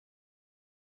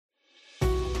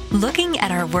Looking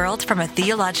at our world from a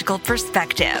theological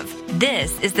perspective.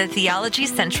 This is the Theology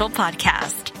Central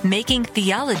Podcast, making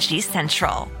theology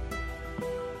central.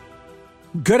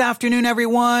 Good afternoon,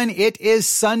 everyone. It is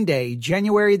Sunday,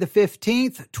 January the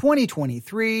 15th,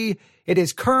 2023. It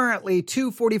is currently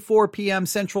 2:44 p.m.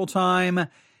 Central Time,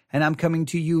 and I'm coming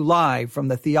to you live from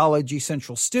the Theology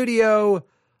Central studio,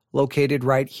 located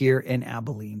right here in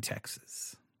Abilene,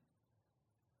 Texas.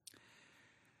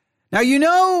 Now, you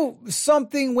know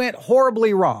something went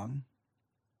horribly wrong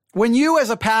when you as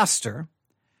a pastor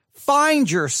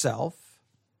find yourself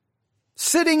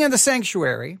sitting in the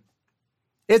sanctuary.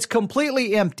 It's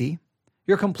completely empty.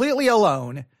 You're completely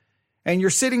alone, and you're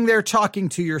sitting there talking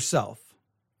to yourself.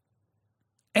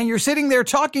 And you're sitting there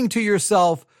talking to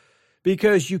yourself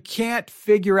because you can't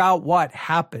figure out what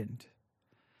happened.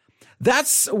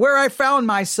 That's where I found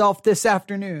myself this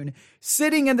afternoon,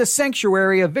 sitting in the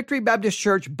sanctuary of Victory Baptist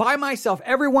Church by myself.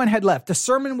 Everyone had left. The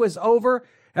sermon was over.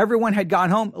 Everyone had gone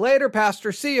home. Later,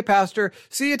 pastor. See you, pastor.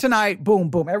 See you tonight. Boom,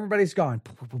 boom. Everybody's gone.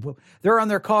 Boom, boom, boom. They're on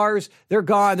their cars. They're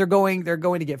gone. They're going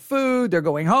to get food. They're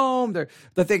going home. They're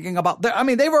thinking about,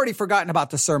 they've already forgotten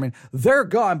about the sermon. They're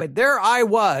gone. But there I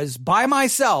was by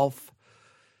myself,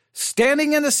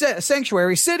 standing in the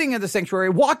sanctuary, sitting in the sanctuary,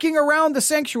 walking around the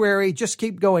sanctuary, just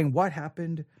keep going. What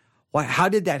happened? How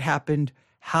did that happen?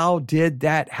 How did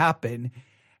that happen?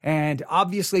 And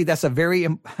obviously that's a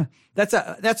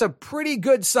pretty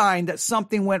good sign that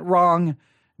something went wrong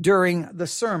during the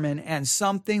sermon, and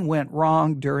something went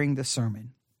wrong during the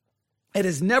sermon. It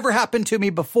has never happened to me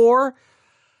before.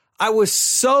 I was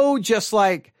so just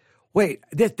like, wait,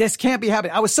 this can't be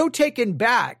happening. I was so taken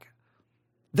back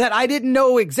that I didn't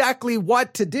know exactly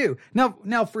what to do.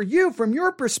 Now for you, from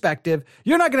your perspective,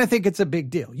 you're not going to think it's a big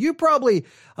deal. You probably,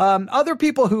 other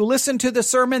people who listen to the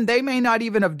sermon, they may not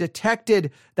even have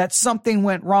detected that something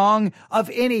went wrong of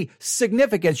any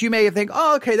significance. You may think,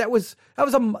 oh, okay, that was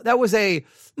a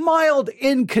mild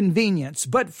inconvenience.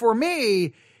 But for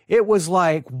me, it was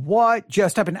like, what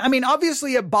just happened? I mean,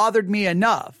 obviously it bothered me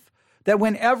enough that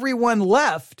when everyone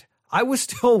left, I was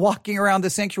still walking around the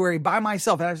sanctuary by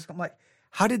myself. And I'm like,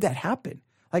 how did that happen?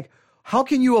 Like, how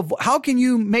can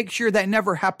you make sure that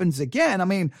never happens again? I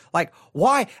mean, like,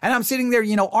 why? And I'm sitting there,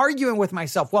 arguing with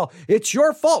myself. Well, it's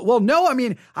your fault. Well, no,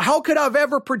 how could I have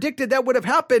ever predicted that would have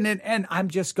happened? And I'm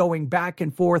just going back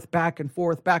and forth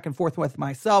with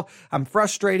myself. I'm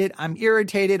frustrated. I'm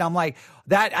irritated. I'm like,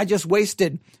 I just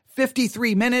wasted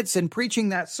 53 minutes in preaching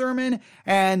that sermon.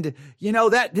 And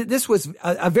this was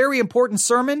a very important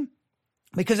sermon,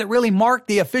 because it really marked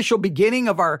the official beginning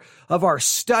of our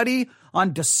study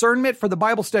on discernment for the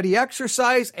Bible study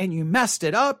exercise, and you messed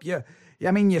it up. You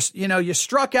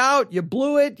struck out, you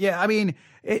blew it. Yeah,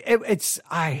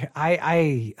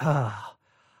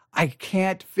 I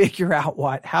can't figure out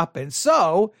what happened.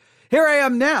 So here I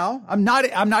am now. I'm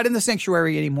not in the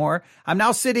sanctuary anymore. I'm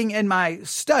now sitting in my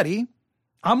study.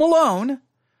 I'm alone.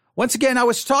 Once again, I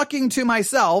was talking to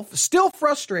myself, still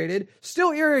frustrated,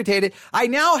 still irritated. I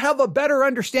now have a better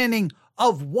understanding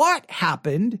of what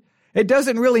happened. It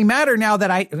doesn't really matter now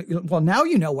now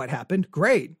you know what happened.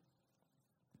 Great.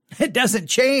 It doesn't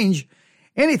change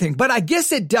anything, but I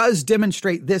guess it does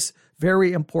demonstrate this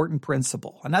very important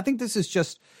principle. And I think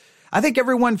I think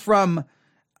everyone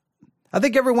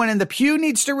in the pew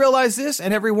needs to realize this,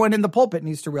 and everyone in the pulpit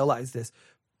needs to realize this.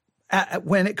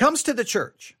 When it comes to the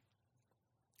church,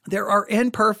 there are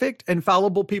imperfect and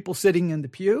fallible people sitting in the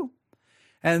pew,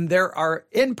 and there are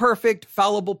imperfect,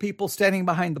 fallible people standing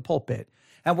behind the pulpit.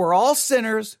 And we're all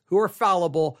sinners who are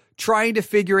fallible, trying to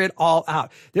figure it all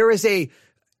out.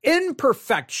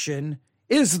 Imperfection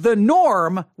is the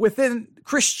norm within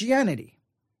Christianity.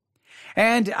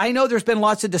 And I know there's been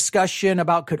lots of discussion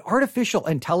about, could artificial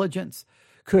intelligence,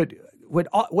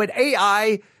 would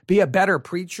AI be a better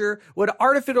preacher? Would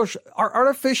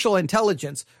artificial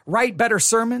intelligence write better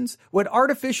sermons? Would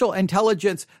artificial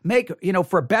intelligence make,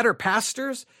 for better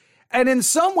pastors? And in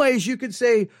some ways you could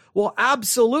say, well,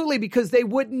 absolutely, because they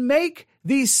wouldn't make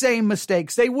these same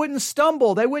mistakes. They wouldn't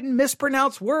stumble. They wouldn't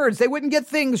mispronounce words. They wouldn't get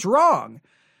things wrong.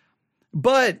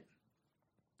 But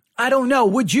I don't know.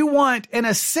 Would you want, in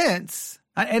a sense,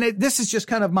 and this is just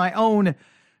kind of my own,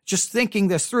 just thinking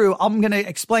this through, I'm going to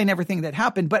explain everything that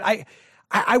happened, but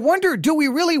I wonder, do we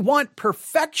really want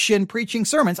perfection preaching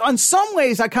sermons? On some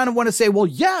ways, I kind of want to say, well,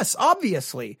 yes,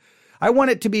 obviously. I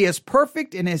want it to be as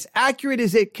perfect and as accurate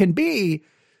as it can be.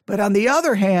 But on the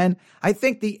other hand, I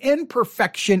think the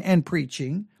imperfection in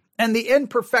preaching and the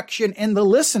imperfection in the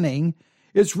listening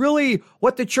is really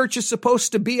what the church is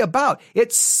supposed to be about.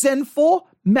 It's sinful,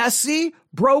 messy,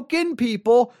 broken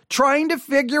people trying to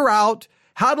figure out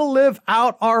how to live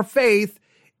out our faith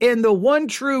in the one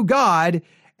true God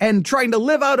and trying to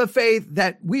live out of faith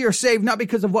that we are saved not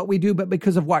because of what we do, but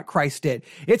because of what Christ did.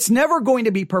 It's never going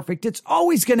to be perfect. It's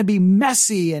always going to be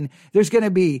messy, and there's going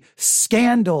to be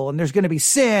scandal, and there's going to be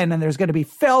sin, and there's going to be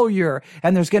failure,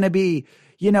 and there's going to be,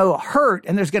 hurt,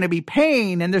 and there's going to be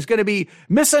pain, and there's going to be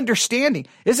misunderstanding.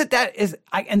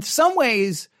 In some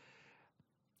ways,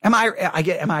 am I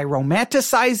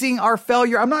romanticizing our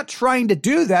failure? I'm not trying to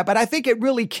do that, but I think it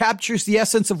really captures the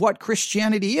essence of what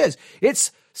Christianity is.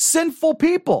 It's sinful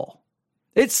people.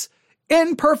 It's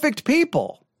imperfect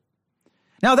people.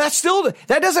 Now that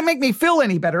doesn't make me feel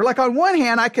any better. Like on one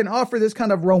hand, I can offer this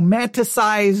kind of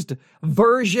romanticized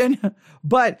version,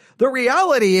 but the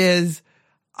reality is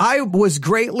I was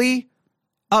greatly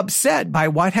upset by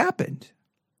what happened.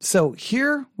 So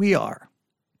here we are.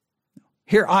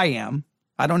 Here I am.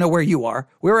 I don't know where you are,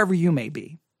 wherever you may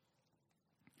be.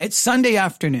 It's Sunday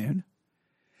afternoon.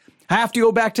 I have to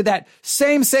go back to that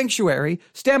same sanctuary,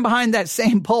 stand behind that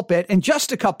same pulpit in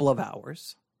just a couple of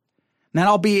hours. And then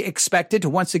I'll be expected to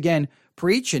once again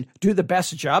preach and do the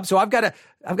best job. So I've got to,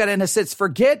 in a sense,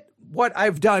 forget what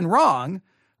I've done wrong,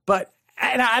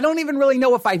 and I don't even really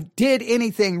know if I did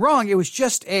anything wrong. It was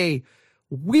just a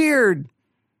weird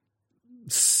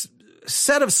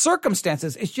set of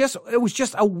circumstances. It was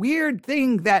just a weird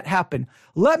thing that happened.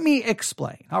 Let me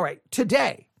explain. All right.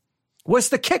 Today was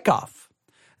the kickoff,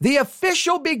 the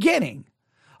official beginning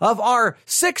of our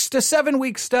 6 to 7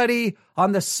 week study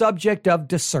on the subject of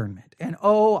discernment. And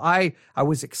I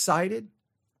was excited.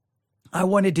 I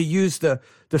wanted to use the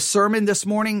sermon this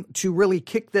morning to really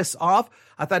kick this off.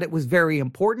 I thought it was very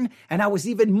important. And I was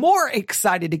even more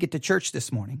excited to get to church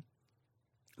this morning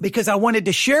because I wanted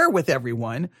to share with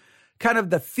everyone kind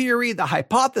of the theory, the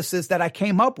hypothesis that I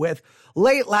came up with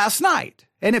late last night.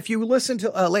 And if you listened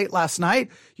to late last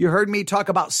night, you heard me talk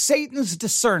about Satan's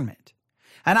discernment.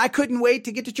 And I couldn't wait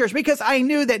to get to church because I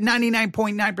knew that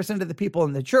 99.9% of the people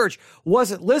in the church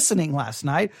wasn't listening last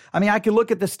night. I mean, I could look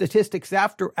at the statistics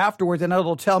afterwards and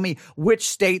it'll tell me which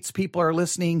states people are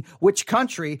listening, which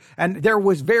country. And there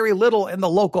was very little in the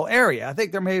local area. I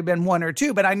think there may have been one or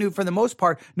two, but I knew for the most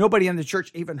part, nobody in the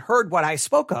church even heard what I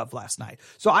spoke of last night.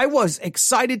 So I was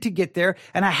excited to get there.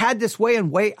 And I had this way in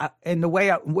the way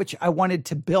in which I wanted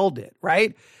to build it,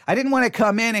 right? I didn't want to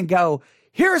come in and go,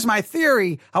 here's my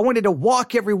theory. I wanted to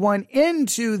walk everyone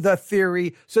into the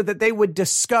theory so that they would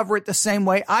discover it the same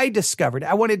way I discovered it.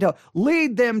 I wanted to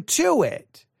lead them to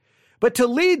it. But to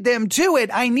lead them to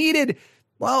it, I needed,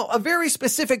 a very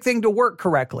specific thing to work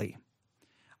correctly.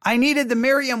 I needed the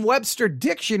Merriam-Webster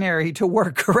dictionary to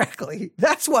work correctly.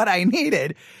 That's what I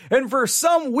needed. And for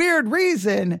some weird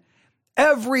reason,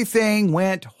 everything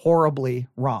went horribly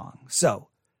wrong. So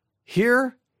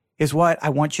here is what I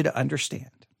want you to understand.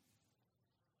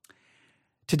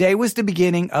 Today was the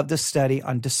beginning of the study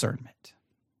on discernment.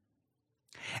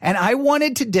 And I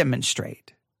wanted to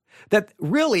demonstrate that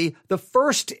really the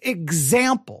first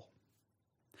example,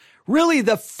 really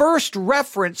the first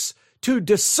reference to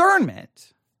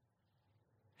discernment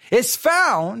is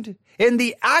found in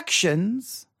the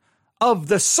actions of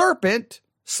the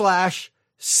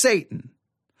serpent/Satan.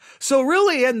 So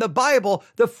really in the Bible,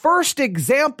 the first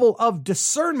example of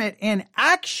discernment in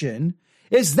action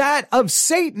is that of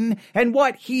Satan and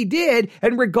what he did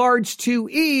in regards to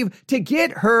Eve to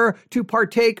get her to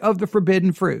partake of the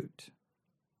forbidden fruit.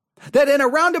 That in a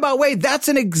roundabout way, that's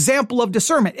an example of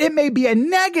discernment. It may be a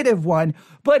negative one,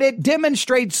 but it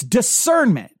demonstrates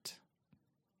discernment.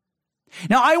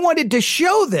 Now, I wanted to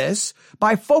show this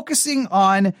by focusing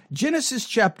on Genesis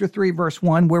chapter 3, verse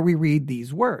 1, where we read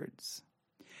these words.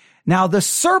 Now, the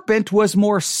serpent was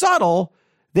more subtle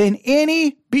than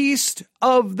any beast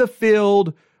of the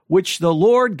field which the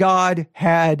Lord God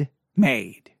had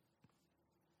made.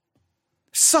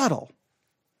 Subtle.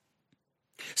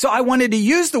 So I wanted to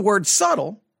use the word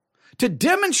subtle to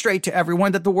demonstrate to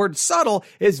everyone that the word subtle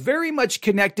is very much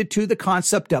connected to the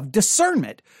concept of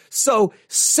discernment. So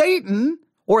Satan,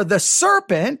 or the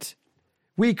serpent,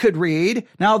 we could read,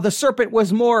 now the serpent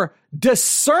was more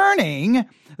discerning.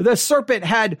 The serpent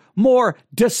had more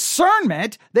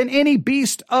discernment than any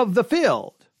beast of the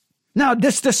field. Now,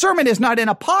 this discernment is not in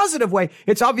a positive way.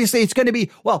 It's going to be,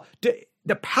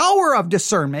 the power of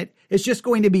discernment is just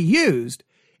going to be used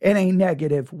in a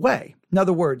negative way. In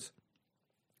other words,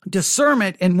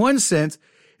 discernment in one sense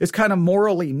is kind of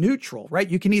morally neutral, right?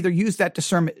 You can either use that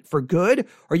discernment for good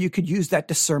or you could use that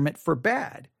discernment for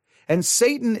bad. And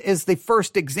Satan is the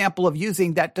first example of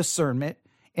using that discernment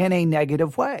in a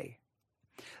negative way.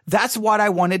 That's what I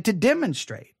wanted to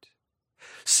demonstrate.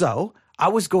 So I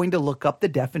was going to look up the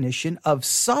definition of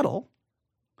subtle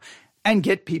and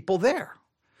get people there.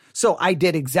 So I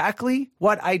did exactly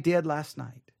what I did last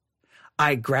night.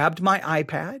 I grabbed my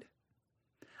iPad.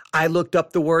 I looked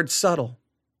up the word subtle,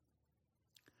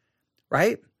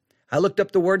 right? I looked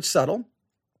up the word subtle,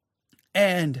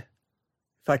 and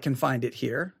if I can find it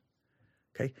here,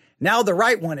 okay. Now the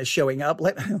right one is showing up.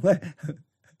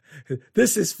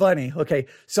 This is funny. Okay.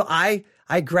 So I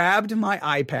grabbed my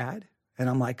iPad and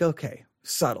I'm like, okay,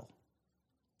 subtle.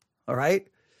 All right.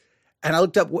 And I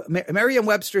looked up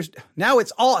Merriam-Webster's. Now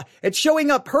it's showing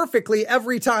up perfectly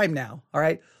every time now. All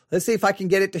right. Let's see if I can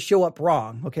get it to show up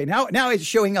wrong. Okay. Now it's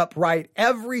showing up right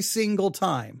every single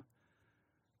time.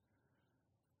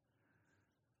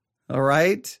 All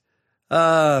right.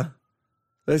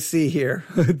 Let's see here.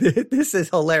 This is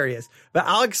hilarious, but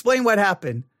I'll explain what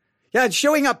happened. Yeah, it's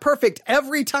showing up perfect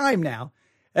every time now.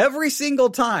 Every single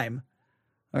time.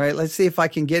 All right, let's see if I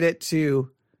can get it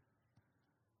to.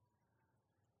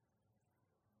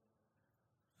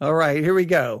 All right, here we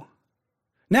go.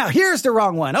 Now, here's the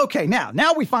wrong one. Okay, now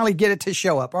we finally get it to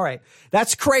show up. All right,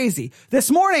 that's crazy.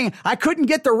 This morning, I couldn't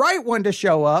get the right one to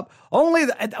show up. Only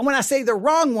when I say the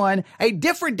wrong one, a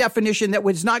different definition that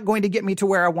was not going to get me to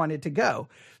where I wanted to go.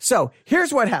 So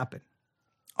here's what happened.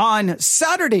 On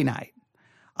Saturday night,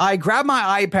 I grabbed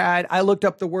my iPad. I looked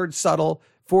up the word subtle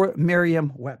for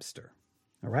Merriam-Webster.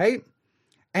 All right.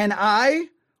 And I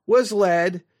was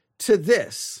led to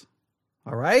this.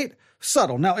 All right.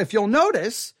 Subtle. Now, if you'll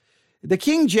notice, the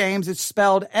King James, it's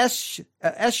spelled S-U-B-T-I-L,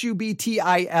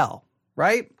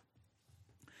 right?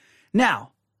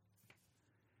 Now,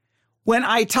 when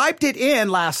I typed it in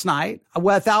last night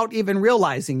without even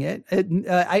realizing it,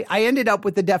 I ended up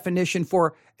with the definition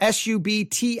for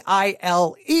S-U-B-T-I-L-E.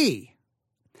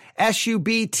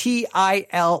 S-U-B-T-I-L-E.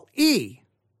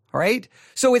 All right.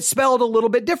 So it's spelled a little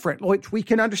bit different, which we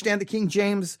can understand the King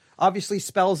James obviously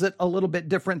spells it a little bit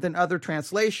different than other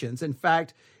translations. In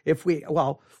fact,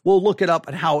 we'll look it up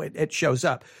and how it shows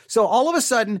up. So all of a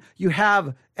sudden you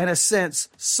have, in a sense,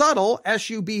 subtle,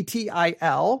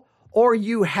 S-U-B-T-I-L, or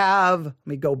you have, let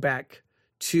me go back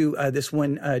to this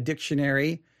one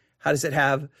dictionary. How does it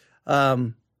have?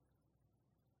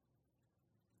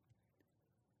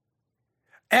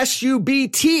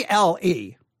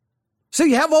 S-U-B-T-L-E. So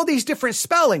you have all these different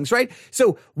spellings, right?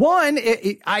 So one,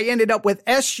 I ended up with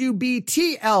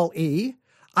S-U-B-T-L-E.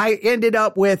 I ended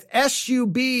up with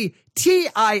S-U-B-T-I-L-E.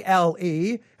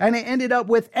 And I ended up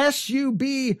with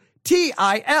S-U-B-T-I-L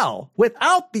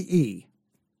without the E.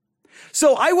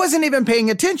 So I wasn't even paying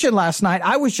attention last night.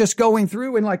 I was just going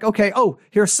through and like, okay,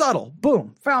 here's subtle.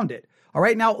 Boom, found it. All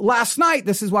right. Now, last night,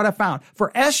 this is what I found for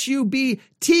S-U-B-T-I-L-E.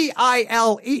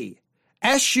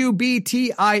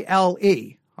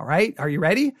 S-U-B-T-I-L-E. All right. Are you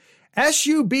ready?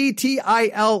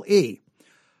 S-U-B-T-I-L-E.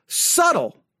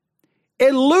 Subtle,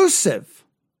 elusive,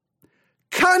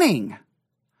 cunning,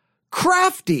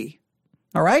 crafty.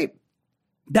 All right.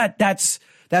 That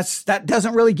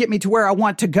doesn't really get me to where I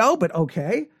want to go, but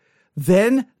okay.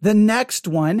 Then the next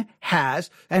one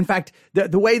has, in fact,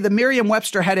 the way the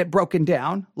Merriam-Webster had it broken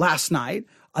down last night,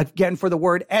 again, for the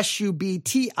word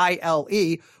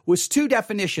S-U-B-T-I-L-E, was two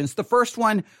definitions. The first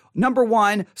one, number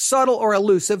one, subtle or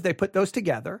elusive. They put those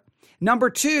together. Number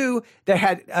two, they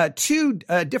had two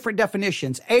different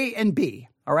definitions, A and B.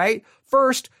 All right.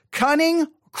 First, cunning,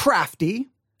 crafty.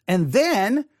 And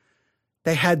then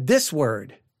they had this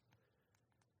word.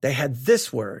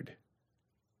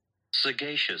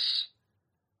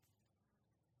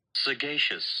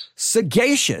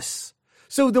 Sagacious.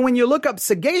 So then when you look up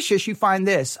sagacious, you find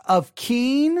this: of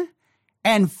keen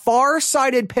and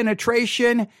far-sighted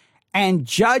penetration and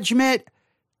judgment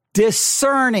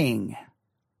discerning.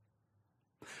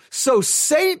 So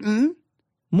Satan,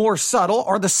 more subtle,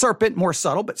 or the serpent more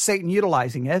subtle, but Satan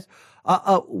utilizing it,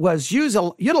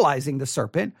 utilizing the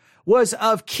serpent, was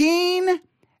of keen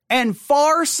and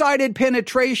far-sighted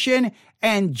penetration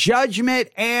and judgment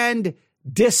and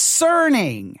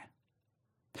discerning.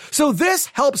 So this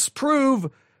helps prove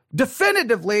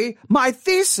definitively my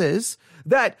thesis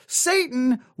that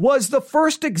Satan was the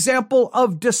first example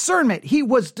of discernment. He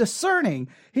was discerning.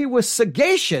 He was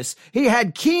sagacious. He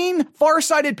had keen,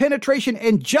 far-sighted penetration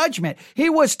and judgment. He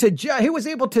was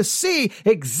able to see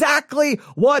exactly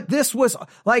what this was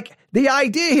like. The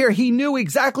idea here, he knew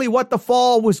exactly what the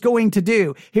fall was going to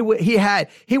do. He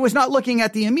was not looking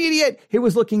at the immediate. He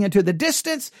was looking into the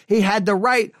distance. He had the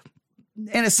right,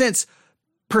 in a sense,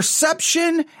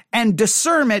 perception and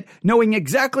discernment, knowing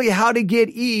exactly how to get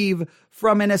Eve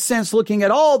from, in a sense, looking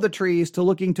at all the trees to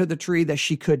looking to the tree that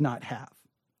she could not have.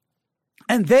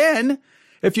 And then,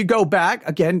 if you go back,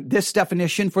 again, this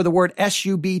definition for the word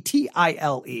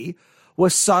S-U-B-T-I-L-E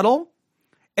was subtle,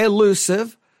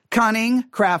 elusive, cunning,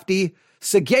 crafty.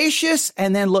 Sagacious,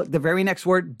 and then look, the very next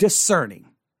word, discerning.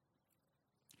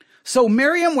 So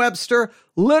Merriam-Webster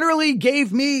literally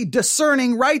gave me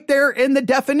discerning right there in the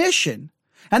definition.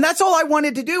 And that's all I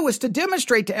wanted to do, was to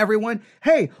demonstrate to everyone,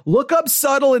 hey, look up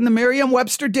subtle in the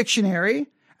Merriam-Webster dictionary,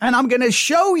 and I'm going to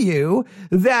show you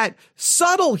that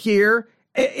subtle here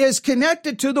is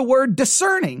connected to the word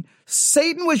discerning.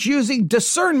 Satan was using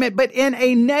discernment, but in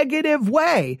a negative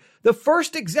way. The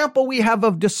first example we have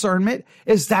of discernment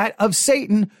is that of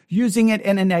Satan using it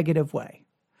in a negative way.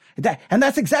 And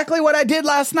that's exactly what I did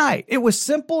last night. It was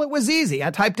simple. It was easy.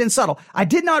 I typed in subtle. I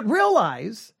did not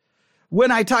realize when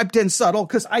I typed in subtle,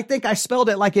 because I think I spelled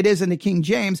it like it is in the King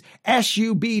James,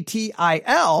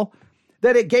 S-U-B-T-I-L,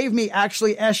 that it gave me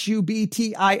actually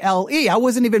S-U-B-T-I-L-E. I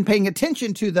wasn't even paying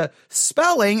attention to the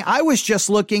spelling. I was just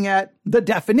looking at the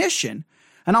definition.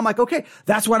 And I'm like, okay,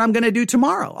 that's what I'm going to do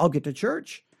tomorrow. I'll get to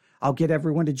church. I'll get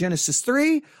everyone to Genesis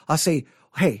 3. I'll say,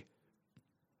 hey,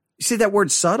 you see that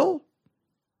word subtle?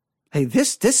 Hey,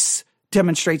 this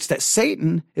demonstrates that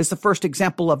Satan is the first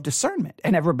example of discernment.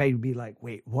 And everybody would be like,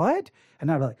 wait, what?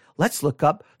 And I'd be like, let's look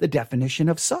up the definition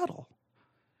of subtle.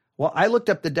 Well, I looked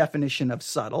up the definition of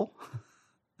subtle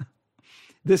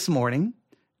this morning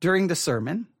during the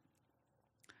sermon.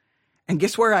 And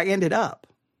guess where I ended up?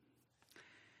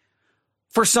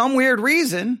 For some weird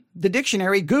reason, the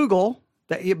dictionary, Google,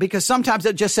 because sometimes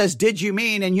it just says, did you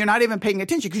mean? And you're not even paying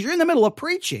attention because you're in the middle of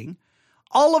preaching.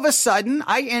 All of a sudden,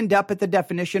 I end up at the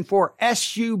definition for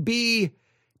S-U-B-T-L-E.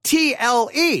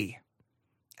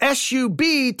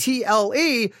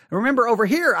 S-U-B-T-L-E. Remember over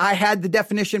here, I had the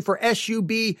definition for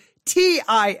S-U-B-T-I-L-E.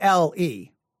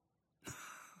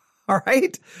 All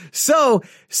right. So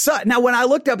now when I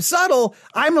looked up subtle,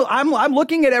 I'm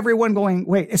looking at everyone going,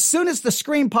 wait, as soon as the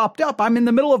screen popped up, I'm in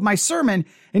the middle of my sermon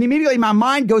and immediately my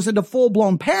mind goes into full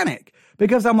blown panic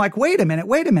because I'm like, wait a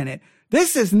minute.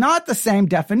 This is not the same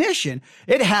definition.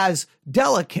 It has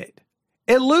delicate,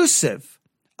 elusive,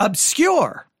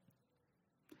 obscure,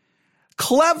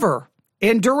 clever,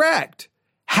 indirect,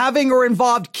 having or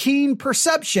involved keen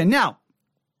perception. Now,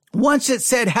 once it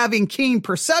said having keen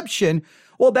perception,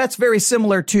 well, that's very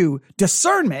similar to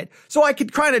discernment. So I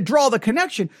could kind of draw the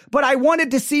connection, but I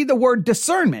wanted to see the word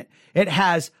discernment. It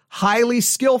has highly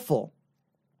skillful,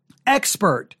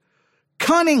 expert,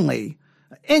 cunningly,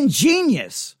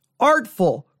 ingenious,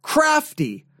 artful,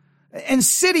 crafty,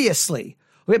 insidiously.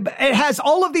 It has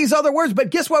all of these other words,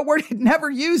 but guess what word it never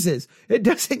uses? It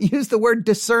doesn't use the word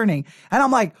discerning. And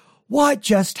I'm like, what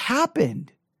just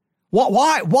happened?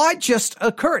 What just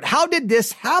occurred? How did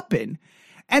this happen?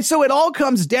 And so it all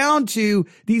comes down to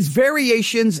these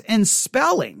variations in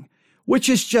spelling, which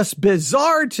is just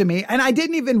bizarre to me. And I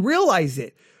didn't even realize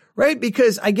it, right?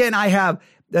 Because again, I have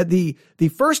the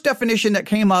first definition that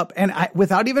came up and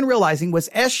without even realizing was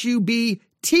S-U-B-T-I-L-E,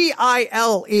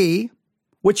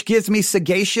 which gives me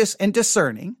sagacious and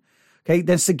discerning. Okay.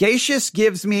 Then sagacious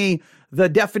gives me the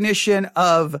definition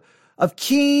of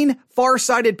keen,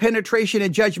 far-sighted penetration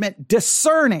and judgment,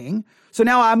 discerning. So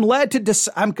now I'm led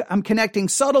to, I'm connecting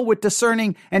subtle with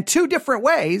discerning in two different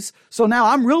ways. So now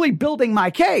I'm really building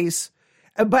my case,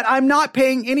 but I'm not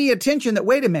paying any attention that,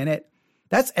 wait a minute,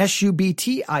 that's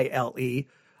S-U-B-T-I-L-E.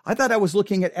 I thought I was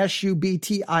looking at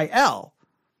S-U-B-T-I-L.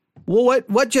 Well,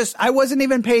 I wasn't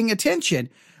even paying attention,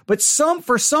 but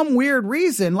for some weird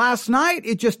reason last night,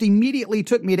 it just immediately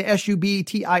took me to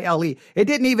S-U-B-T-I-L-E. It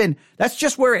didn't even, that's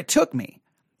just where it took me.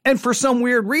 And for some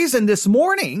weird reason this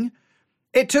morning,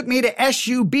 it took me to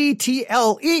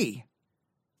S-U-B-T-L-E.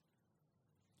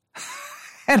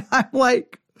 And I'm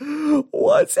like,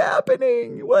 what's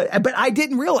happening? But I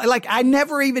didn't realize, I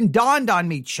never even dawned on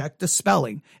me, check the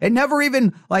spelling. It never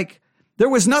even, there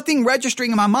was nothing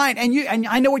registering in my mind. And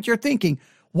I know what you're thinking.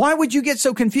 Why would you get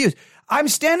so confused? I'm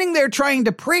standing there trying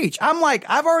to preach. I'm like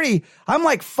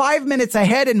 5 minutes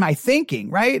ahead in my thinking,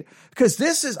 right?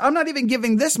 Because I'm not even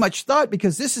giving this much thought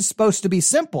because this is supposed to be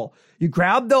simple. You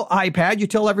grab the iPad, you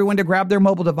tell everyone to grab their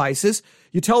mobile devices,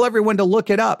 you tell everyone to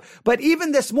look it up. But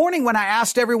even this morning when I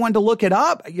asked everyone to look it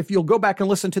up, if you'll go back and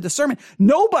listen to the sermon,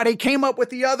 nobody came up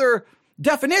with the other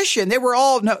definition. They were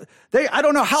all, I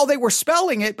don't know how they were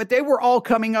spelling it, but they were all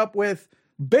coming up with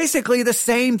basically the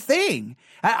same thing.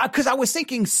 Because I was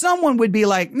thinking someone would be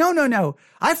like, no,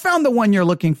 I found the one you're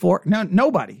looking for. No,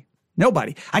 nobody.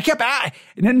 I kept,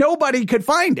 nobody could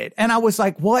find it. And I was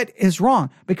like, what is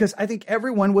wrong? Because I think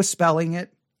everyone was spelling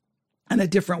it in a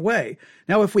different way.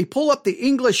 Now, if we pull up the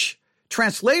English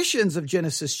translations of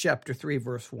Genesis chapter 3,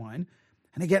 verse 1,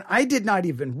 and again, I did not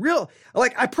even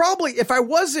if I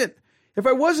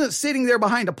wasn't sitting there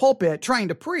behind a pulpit trying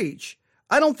to preach,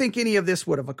 I don't think any of this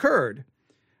would have occurred.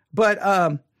 But,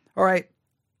 all right.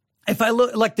 If I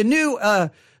look like the New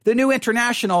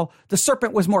International, the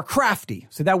serpent was more crafty.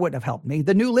 So that wouldn't have helped me.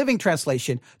 The New Living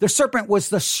Translation, the serpent was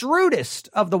the shrewdest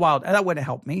of the wild. That wouldn't have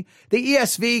helped me. The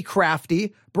ESV,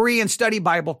 crafty. Berean Study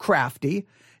Bible, crafty.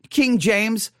 King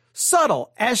James,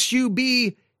 subtle.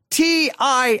 Subtil.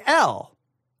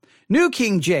 New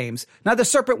King James. Now the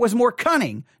serpent was more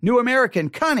cunning. New American,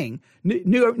 cunning.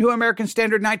 New American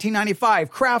Standard 1995,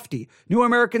 crafty. New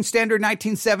American Standard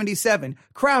 1977,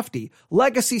 crafty.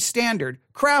 Legacy Standard,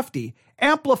 crafty.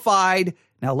 Amplified.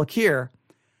 Now look here.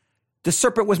 The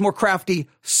serpent was more crafty.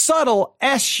 Subtle.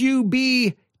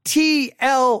 Subtle.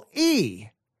 Subtle.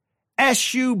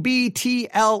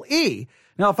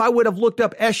 Now if I would have looked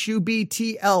up subtle,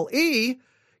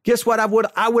 guess what? I would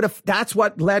have, that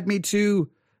would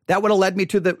have led me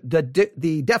to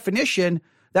the definition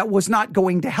that was not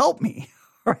going to help me,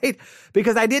 right?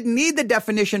 Because I didn't need the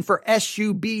definition for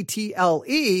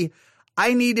subtle.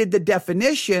 I needed the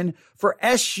definition for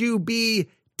subtile.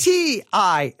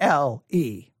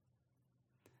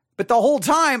 But the whole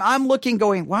time I'm looking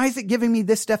going, why is it giving me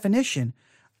this definition?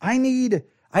 I need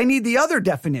the other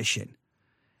definition.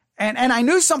 And I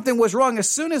knew something was wrong as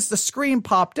soon as the screen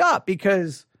popped up,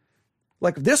 because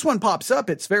like this one pops up,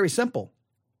 it's very simple.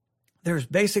 There's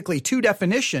basically two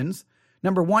definitions,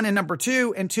 number 1 and number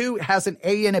 2, and 2 has an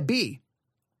A and a B.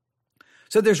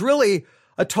 So there's really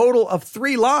a total of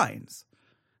 3 lines.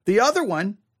 The other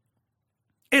one,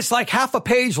 it's like half a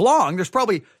page long. There's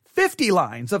probably 50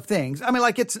 lines of things. I mean,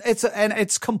 like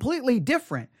it's completely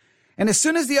different. And as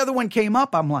soon as the other one came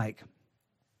up, I'm like,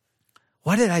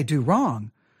 what did I do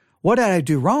wrong? What did I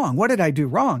do wrong? What did I do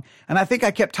wrong? And I think I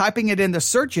kept typing it in the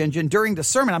search engine during the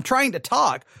sermon. I'm trying to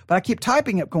talk, but I keep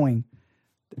typing it going,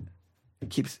 it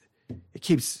keeps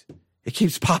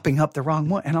popping up the wrong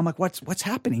one. And I'm like, what's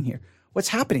happening here? What's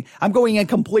happening? I'm going in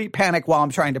complete panic while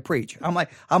I'm trying to preach.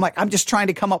 I'm just trying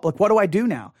to come up with, what do I do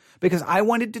now? Because I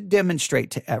wanted to demonstrate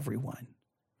to everyone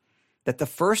that the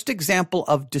first example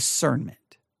of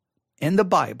discernment in the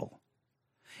Bible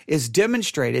is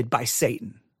demonstrated by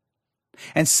Satan.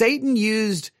 And Satan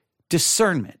used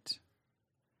discernment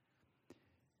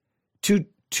to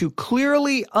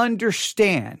clearly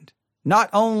understand not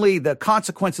only the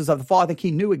consequences of the fall. I think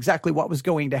he knew exactly what was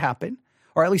going to happen,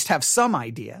 or at least have some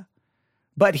idea,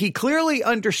 but he clearly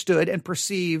understood and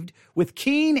perceived with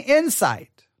keen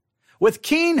insight, with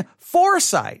keen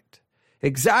foresight,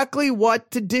 exactly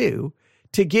what to do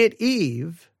to get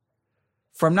Eve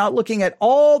from not looking at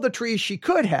all the trees she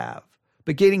could have,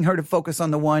 but getting her to focus on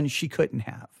the one she couldn't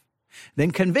have. Then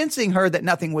convincing her that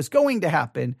nothing was going to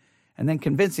happen, and then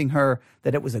convincing her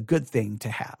that it was a good thing to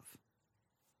have.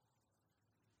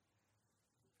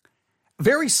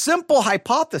 Very simple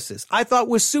hypothesis. I thought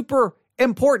was super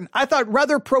important. I thought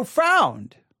rather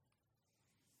profound.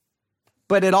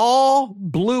 But it all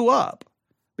blew up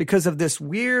because of this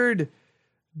weird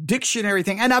dictionary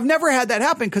thing. And I've never had that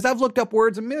happen because I've looked up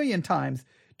words a million times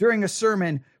during a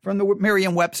sermon from the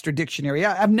Merriam-Webster dictionary.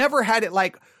 I've never had it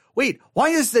like, wait, why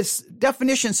is this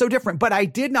definition so different? But I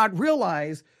did not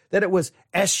realize that it was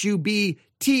subtile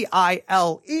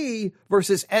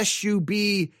versus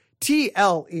subtle.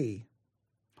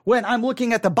 When I'm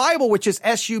looking at the Bible, which is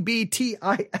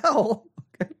subtil,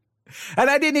 and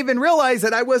I didn't even realize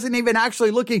that I wasn't even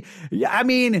actually looking. I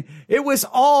mean, it was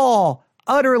all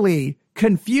utterly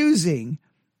confusing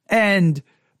and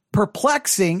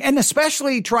perplexing, and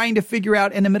especially trying to figure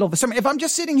out in the middle of a sermon. If I'm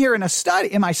just sitting here in my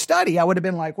study, I would have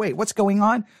been like, wait, what's going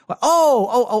on?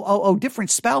 Oh, different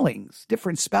spellings.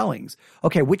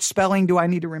 Okay, which spelling do I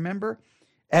need to remember?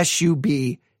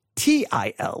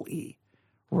 subtile.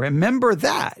 Remember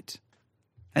that.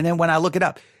 And then when I look it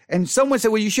up, and someone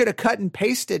said, well, you should have cut and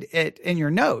pasted it in your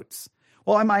notes.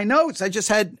 Well, in my notes, I just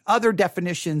had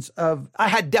definitions of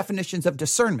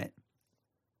discernment.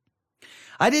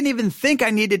 I didn't even think I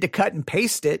needed to cut and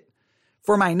paste it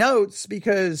for my notes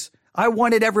because I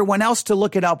wanted everyone else to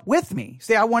look it up with me.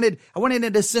 See, I wanted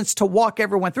in a sense to walk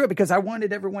everyone through it because I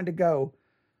wanted everyone to go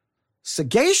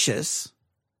sagacious,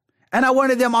 and I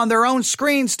wanted them on their own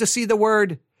screens to see the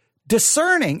word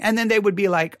discerning. And then they would be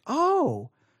like, oh,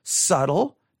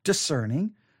 subtle,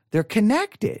 discerning. They're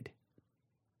connected.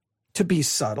 To be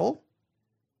subtle,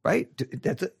 right?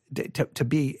 To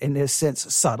be, in this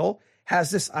sense, subtle,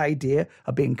 has this idea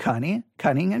of being cunning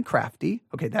and crafty.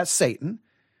 Okay, that's Satan,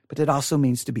 but it also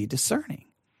means to be discerning.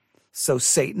 So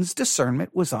Satan's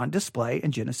discernment was on display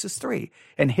in Genesis 3,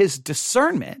 and his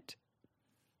discernment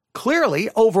clearly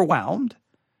overwhelmed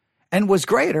and was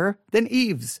greater than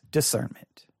Eve's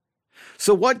discernment.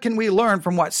 So what can we learn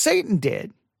from what Satan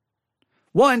did?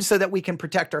 One, so that we can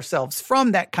protect ourselves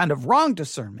from that kind of wrong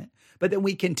discernment, but then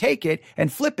we can take it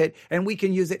and flip it and we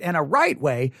can use it in a right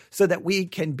way so that we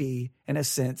can be, in a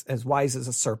sense, as wise as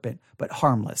a serpent, but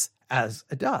harmless as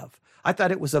a dove. I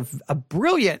thought it was a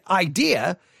brilliant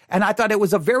idea. And I thought it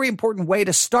was a very important way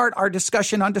to start our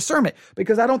discussion on discernment,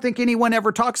 because I don't think anyone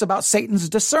ever talks about Satan's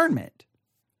discernment.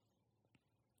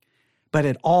 But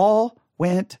it all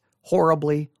went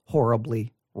horribly,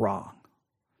 horribly wrong.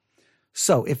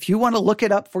 So if you want to look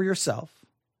it up for yourself,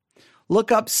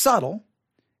 look up subtle,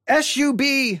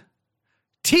 Subtile,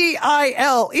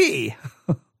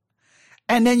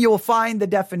 and then you'll find the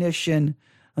definition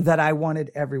that I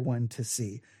wanted everyone to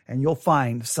see. And you'll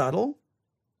find subtle,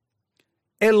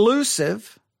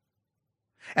 elusive,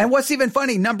 and what's even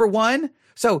funny, number one,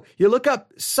 so you look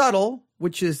up subtle,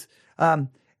 which is, and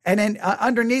then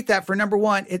underneath that for number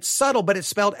one, it's subtle, but it's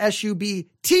spelled Subtle,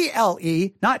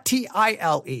 not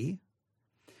Tile,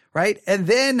 right? And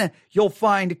then you'll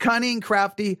find cunning,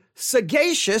 crafty,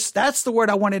 sagacious. That's the word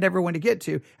I wanted everyone to get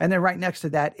to. And then right next to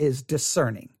that is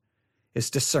discerning. It's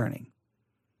discerning.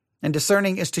 And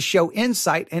discerning is to show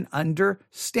insight and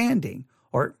understanding,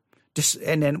 a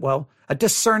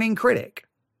discerning critic.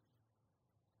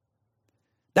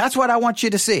 That's what I want you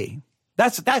to see.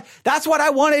 That's what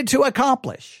I wanted to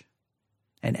accomplish.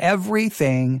 And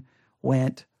everything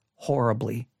went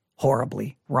horribly,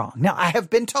 horribly wrong. Now, I have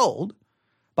been told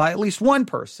by at least one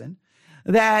person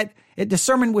that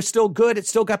discernment was still good. It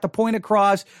still got the point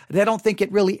across. They don't think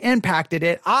it really impacted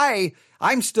it.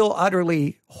 I'm still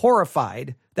utterly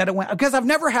horrified that it went, because I've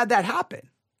never had that happen.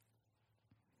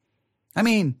 I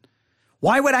mean,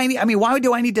 why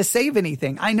do I need to save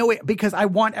anything? I know it because I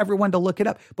want everyone to look it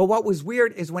up. But what was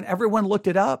weird is when everyone looked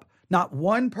it up, not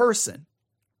one person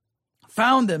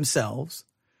found themselves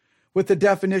with the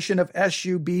definition of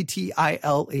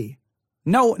Subtile.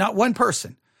 No, not one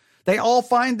person. They all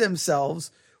find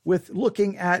themselves with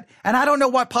looking at, and I don't know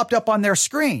what popped up on their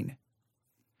screen.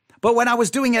 But when I was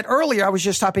doing it earlier, I was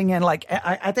just typing in, like,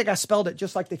 I think I spelled it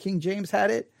just like the King James had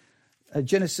it.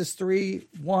 Genesis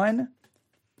 3:1.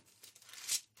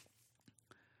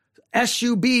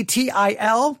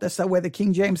 Subtile. That's the way the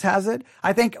King James has it.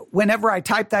 I think whenever I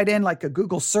typed that in, like a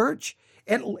Google search,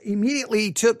 it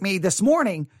immediately took me this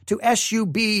morning to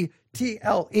Subtle.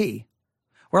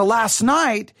 Where last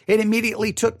night, it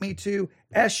immediately took me to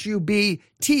Subtile.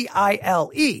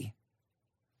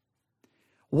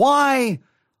 Why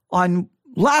on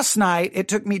last night it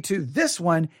took me to this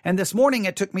one, and this morning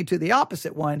it took me to the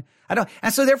opposite one?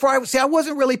 And so therefore I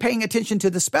wasn't really paying attention to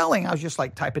the spelling. I was just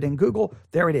like, type it in Google.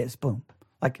 There it is. Boom.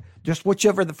 Like just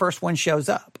whichever the first one shows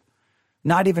up.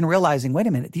 Not even realizing, wait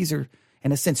a minute, these are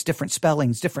in a sense different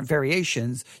spellings, different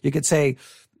variations. You could say,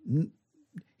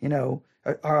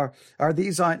 are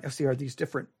these on, let's see, are these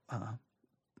different,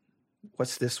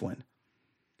 what's this one?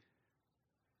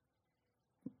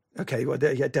 Okay, well,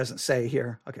 it doesn't say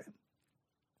here. Okay,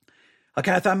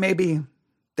 I thought maybe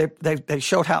they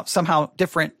showed how somehow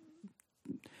different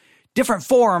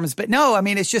forms, but no, I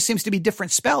mean, it just seems to be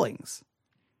different spellings.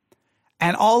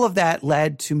 And all of that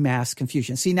led to mass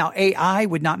confusion. See, now AI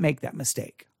would not make that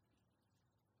mistake.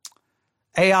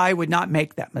 AI would not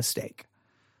make that mistake.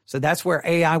 So that's where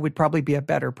AI would probably be a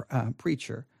better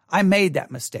preacher. I made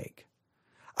that mistake.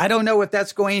 I don't know if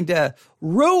that's going to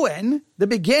ruin the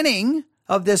beginning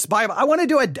of this Bible. I want to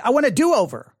do it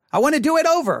over. I want to do it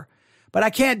over, but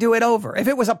I can't do it over. If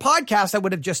it was a podcast, I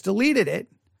would have just deleted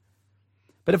it.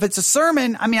 But if it's a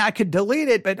sermon, I mean, I could delete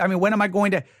it, but I mean, when am I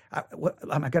going to,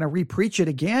 am I going to re-preach it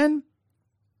again?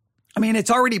 I mean, it's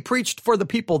already preached for the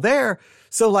people there.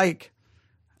 So like,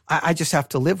 I just have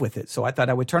to live with it. So I thought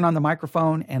I would turn on the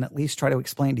microphone and at least try to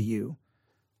explain to you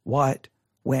what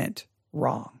went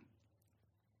wrong.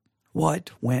 What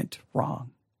went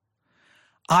wrong?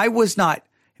 I was not,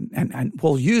 and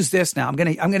we'll use this now. I'm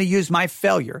going to use my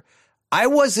failure. I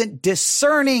wasn't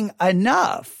discerning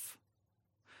enough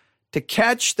to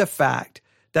catch the fact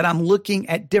that I'm looking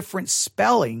at different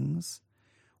spellings,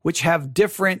 which have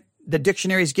different, the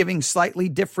dictionary is giving slightly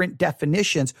different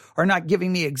definitions or not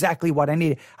giving me exactly what I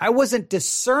needed. I wasn't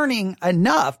discerning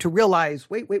enough to realize,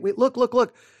 wait,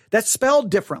 look, that's spelled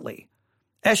differently.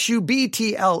 Subtle, I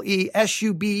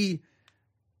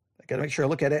got to make sure I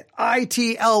look at it,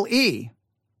 ITLE.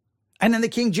 And then the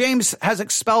King James has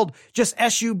it spelled just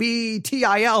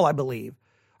SUBTIL, I believe.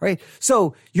 Right.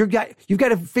 So you've got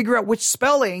to figure out which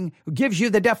spelling gives you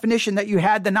the definition that you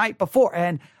had the night before.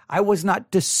 And I was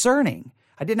not discerning.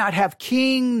 I did not have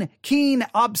keen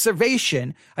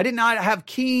observation. I did not have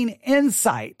keen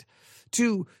insight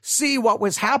to see what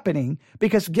was happening,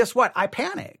 because guess what? I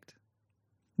panicked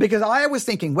because I was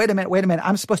thinking, wait a minute.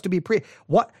 I'm supposed to be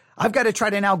what? I've got to try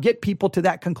to now get people to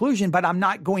that conclusion, but I'm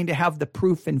not going to have the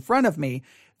proof in front of me.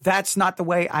 That's not the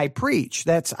way I preach.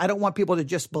 I don't want people to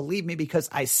just believe me because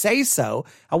I say so.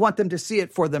 I want them to see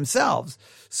it for themselves.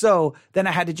 So then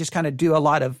I had to just kind of do a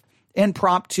lot of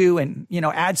impromptu and,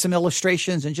 add some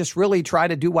illustrations and just really try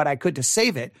to do what I could to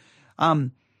save it.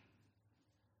 But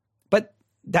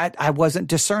that I wasn't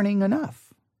discerning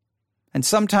enough. And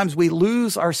sometimes we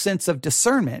lose our sense of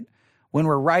discernment when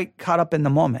we're right caught up in the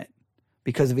moment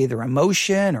because of either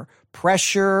emotion or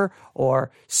pressure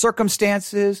or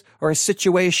circumstances or a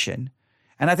situation.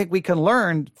 And I think we can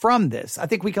learn from this. I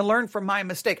think we can learn from my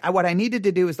mistake. What I needed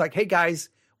to do is hey guys,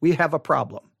 we have a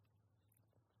problem.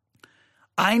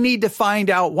 I need to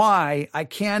find out why I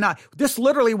cannot. This is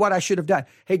literally what I should have done.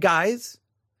 Hey guys,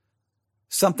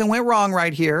 something went wrong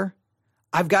right here.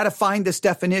 I've got to find this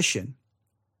definition.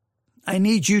 I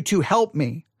need you to help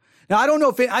me. Now, I don't know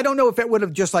if it would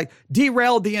have just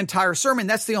derailed the entire sermon.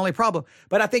 That's the only problem.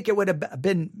 But I think it would have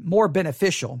been more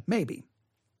beneficial. Maybe.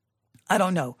 I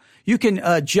don't know. You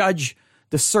can judge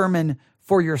the sermon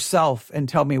for yourself and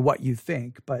tell me what you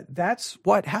think. But that's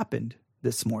what happened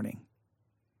this morning.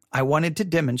 I wanted to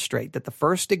demonstrate that the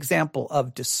first example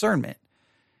of discernment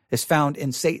is found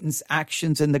in Satan's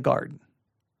actions in the garden.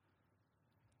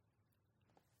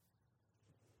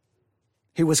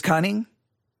 He was cunning.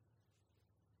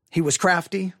 He was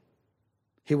crafty,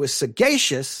 he was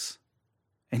sagacious,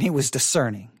 and he was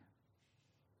discerning.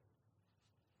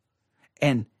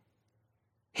 And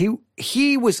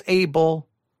he was able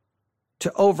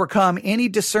to overcome any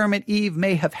discernment Eve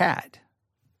may have had.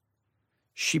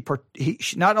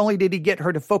 Not only did he get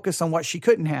her to focus on what she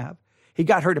couldn't have, he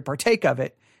got her to partake of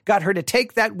it, got her to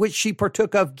take that which she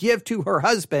partook of, give to her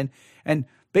husband, and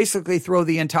basically throw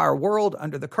the entire world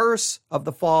under the curse of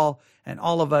the fall, and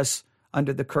all of us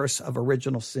under the curse of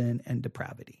original sin and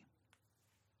depravity.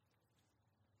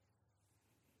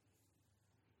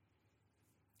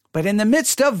 But in the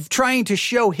midst of trying to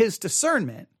show his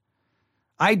discernment,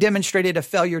 I demonstrated a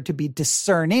failure to be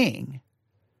discerning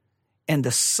in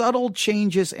the subtle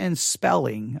changes in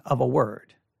spelling of a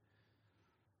word.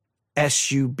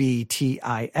 Subtil,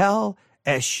 subtile,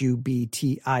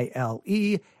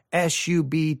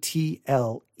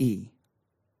 subtle.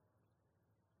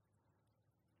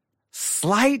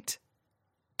 Slight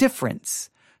difference.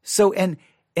 So in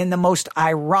the most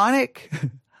ironic,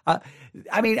 how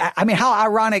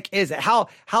ironic is it?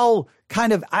 How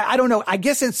kind of, I don't know, I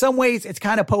guess in some ways it's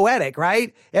kind of poetic,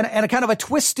 right? In a kind of a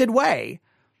twisted way.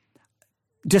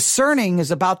 Discerning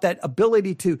is about that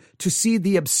ability to see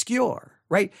the obscure,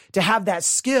 right? To have that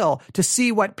skill to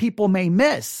see what people may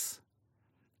miss.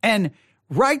 And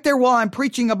right there while I'm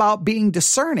preaching about being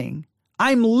discerning,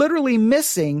 I'm literally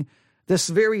missing this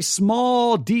very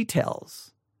small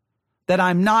details that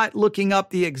I'm not looking up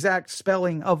the exact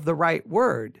spelling of the right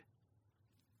word.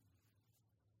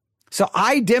 So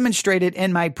I demonstrated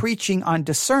in my preaching on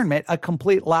discernment a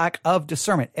complete lack of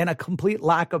discernment and a complete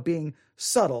lack of being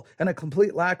subtle and a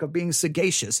complete lack of being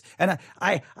sagacious. And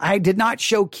I did not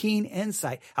show keen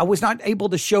insight. I was not able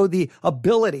to show the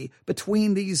ability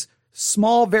between these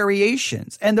small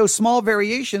variations, and those small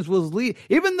variations will lead,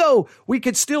 even though we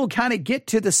could still kind of get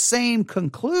to the same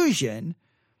conclusion,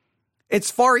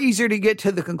 it's far easier to get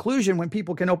to the conclusion when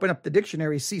people can open up the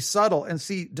dictionary, see subtle and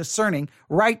see discerning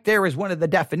right there is one of the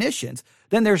definitions.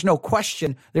 Then there's no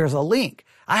question, there's a link.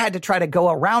 I had to try to go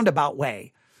a roundabout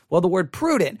way. Well, the word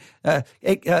prudent,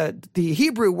 the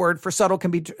Hebrew word for subtle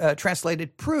can be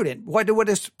translated prudent. What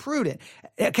is prudent?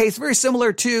 Okay, it's very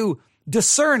similar to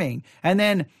discerning. And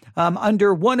then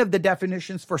under one of the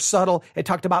definitions for subtle, it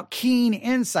talked about keen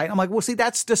insight. I'm like, well, see,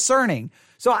 that's discerning.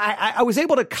 So I was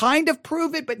able to kind of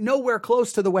prove it, but nowhere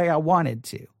close to the way I wanted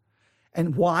to.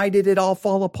 And why did it all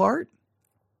fall apart?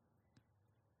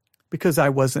 Because I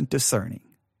wasn't discerning.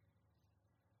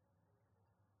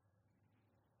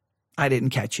 I didn't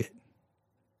catch it.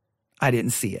 I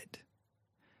didn't see it.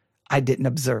 I didn't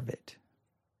observe it.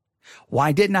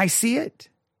 Why didn't I see it?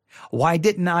 Why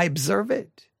didn't I observe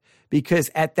it?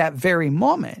 Because at that very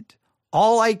moment,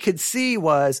 all I could see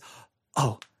was,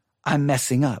 oh, I'm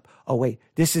messing up. Oh, wait,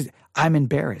 I'm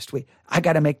embarrassed. Wait, I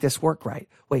got to make this work right.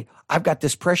 Wait, I've got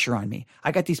this pressure on me.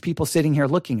 I got these people sitting here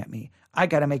looking at me. I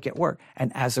got to make it work.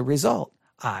 And as a result,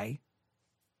 I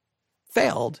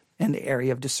failed in the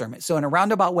area of discernment. So in a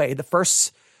roundabout way, the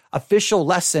first official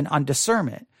lesson on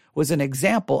discernment was an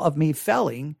example of me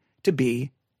failing to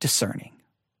be discerning.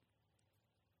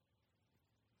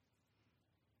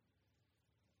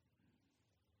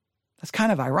 That's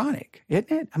kind of ironic,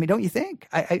 isn't it? I mean, don't you think?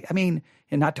 I mean,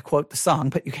 and not to quote the song,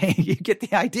 but you get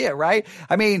the idea, right?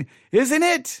 I mean, isn't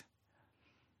it?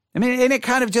 I mean, isn't it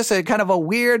kind of just a kind of a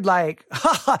weird, like,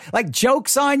 like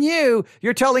joke's on you.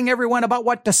 You're telling everyone about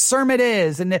what discernment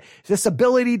is and this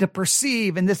ability to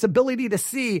perceive and this ability to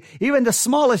see even the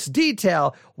smallest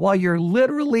detail while you're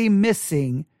literally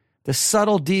missing the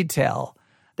subtle detail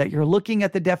that you're looking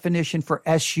at the definition for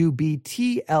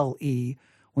S-U-B-T-L-E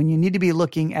when you need to be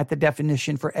looking at the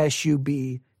definition for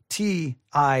S-U-B-T-I-L-E.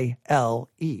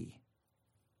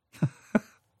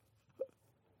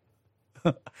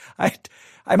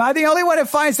 Am I the only one who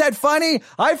finds that funny?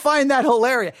 I find that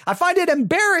hilarious. I find it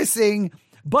embarrassing,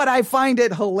 but I find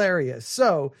it hilarious.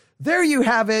 So there you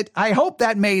have it. I hope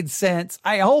that made sense.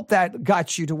 I hope that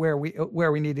got you to where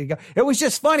we needed to go. It was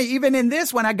just funny. Even in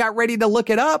this, when I got ready to look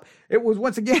it up, it was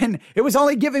once again, it was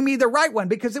only giving me the right one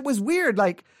because it was weird.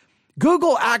 Like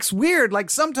Google acts weird. Like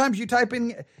sometimes you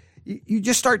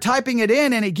just start typing it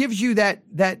in and it gives you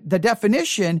the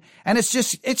definition and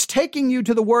it's taking you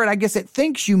to the word I guess it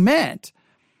thinks you meant.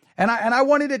 And I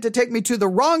wanted it to take me to the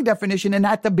wrong definition. And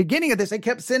at the beginning of this, it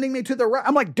kept sending me to the right.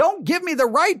 I'm like, don't give me the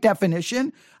right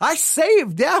definition. I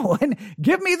saved that one.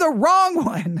 Give me the wrong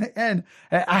one. And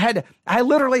I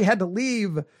literally had to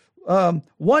leave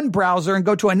one browser and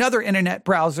go to another internet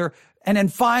browser. And then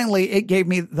finally it gave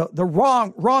me the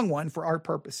wrong one for our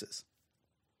purposes.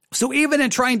 So even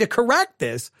in trying to correct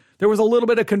this, there was a little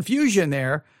bit of confusion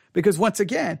there because once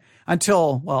again,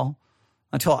 until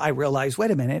I realized,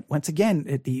 wait a minute, once again,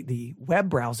 the web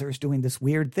browser is doing this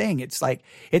weird thing. It's like,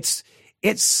 it's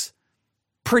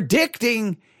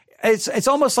predicting, it's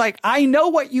almost like, I know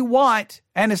what you want.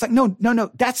 And it's like, no,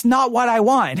 that's not what I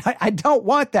want. I don't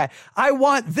want that. I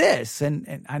want this.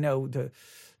 And I know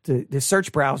the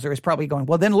search browser is probably going,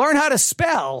 well, then learn how to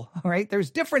spell, right? There's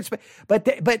different,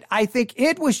 but I think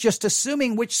it was just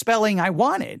assuming which spelling I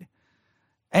wanted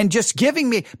and just giving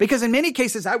me, because in many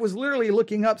cases I was literally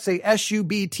looking up, say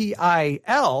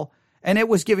S-U-B-T-I-L, and it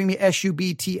was giving me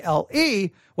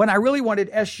S-U-B-T-L-E when I really wanted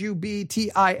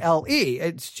S-U-B-T-I-L-E.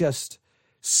 It's just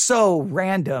so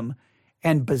random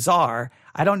and bizarre.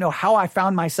 I don't know how I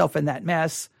found myself in that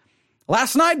mess.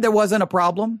 Last night, there wasn't a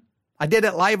problem. I did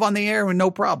it live on the air with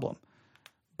no problem.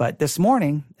 But this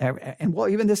morning, and well,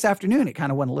 even this afternoon, it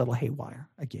kind of went a little haywire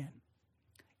again.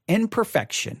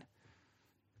 Imperfection.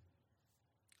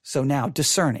 So now,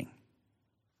 discerning.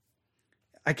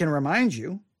 I can remind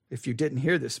you, if you didn't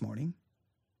hear this morning,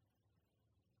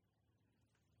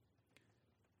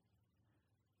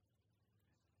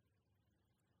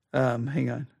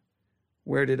 hang on.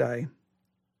 Where did I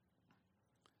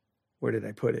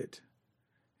put it?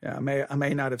 Yeah, I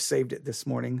may not have saved it this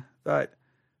morning, but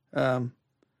I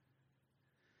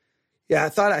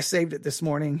thought I saved it this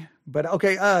morning. But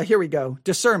okay, here we go.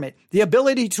 Discernment, the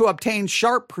ability to obtain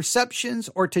sharp perceptions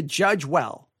or to judge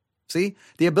well. See,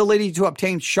 the ability to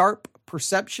obtain sharp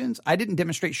perceptions. I didn't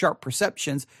demonstrate sharp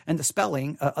perceptions and the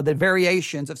spelling, the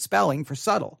variations of spelling for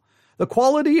subtle. The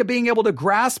quality of being able to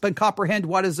grasp and comprehend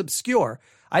what is obscure.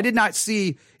 I did not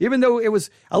see, even though it was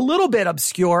a little bit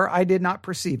obscure, I did not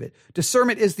perceive it.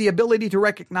 Discernment is the ability to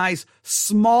recognize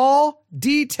small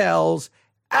details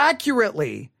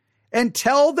accurately and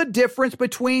tell the difference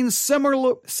between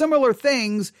similar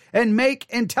things and make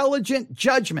intelligent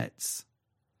judgments.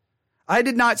 I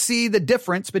did not see the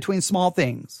difference between small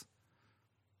things.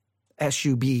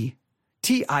 S-U-B-T-I-L-E,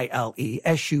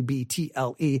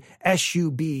 S-U-B-T-L-E,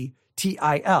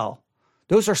 S-U-B-T-I-L.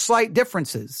 Those are slight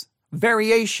differences,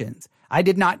 variations. I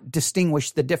did not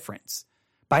distinguish the difference.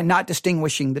 By not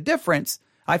distinguishing the difference,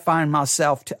 I found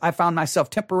myself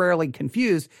temporarily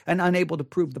confused and unable to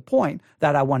prove the point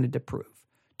that I wanted to prove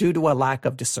due to a lack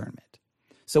of discernment.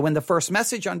 So in the first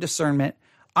message on discernment,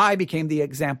 I became the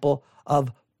example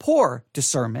of poor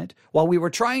discernment while we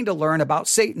were trying to learn about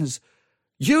Satan's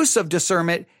use of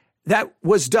discernment that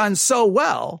was done so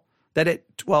well that it,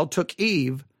 took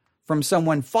Eve from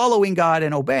someone following God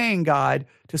and obeying God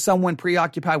to someone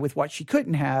preoccupied with what she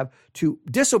couldn't have to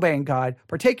disobeying God,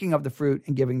 partaking of the fruit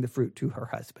and giving the fruit to her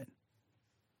husband.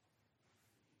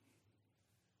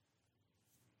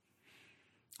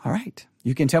 All right.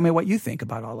 You can tell me what you think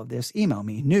about all of this. Email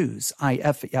me,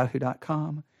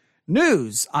 newsif@yahoo.com.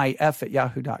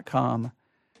 newsif@yahoo.com.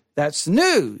 That's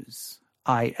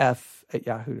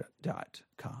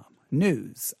newsif@yahoo.com.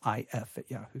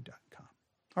 newsif@yahoo.com.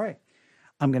 All right.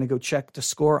 I'm going to go check the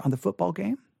score on the football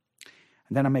game.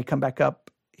 And then I may come back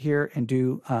up here and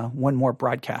do one more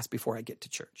broadcast before I get to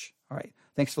church. All right.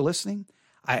 Thanks for listening.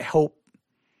 I hope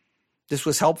this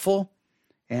was helpful.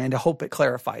 And I hope it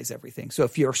clarifies everything. So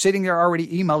if you're sitting there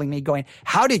already emailing me going,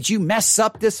 how did you mess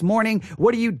up this morning?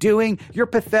 What are you doing? You're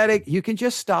pathetic. You can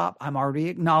just stop. I'm already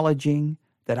acknowledging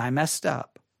that I messed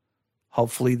up.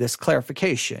 Hopefully this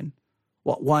clarification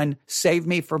Well, one, save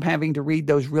me from having to read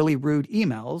those really rude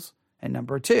emails. And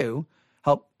number two,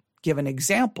 help give an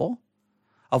example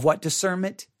of what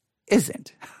discernment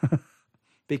isn't,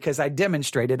 because I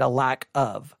demonstrated a lack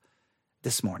of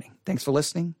this morning. Thanks for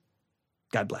listening.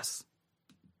 God bless.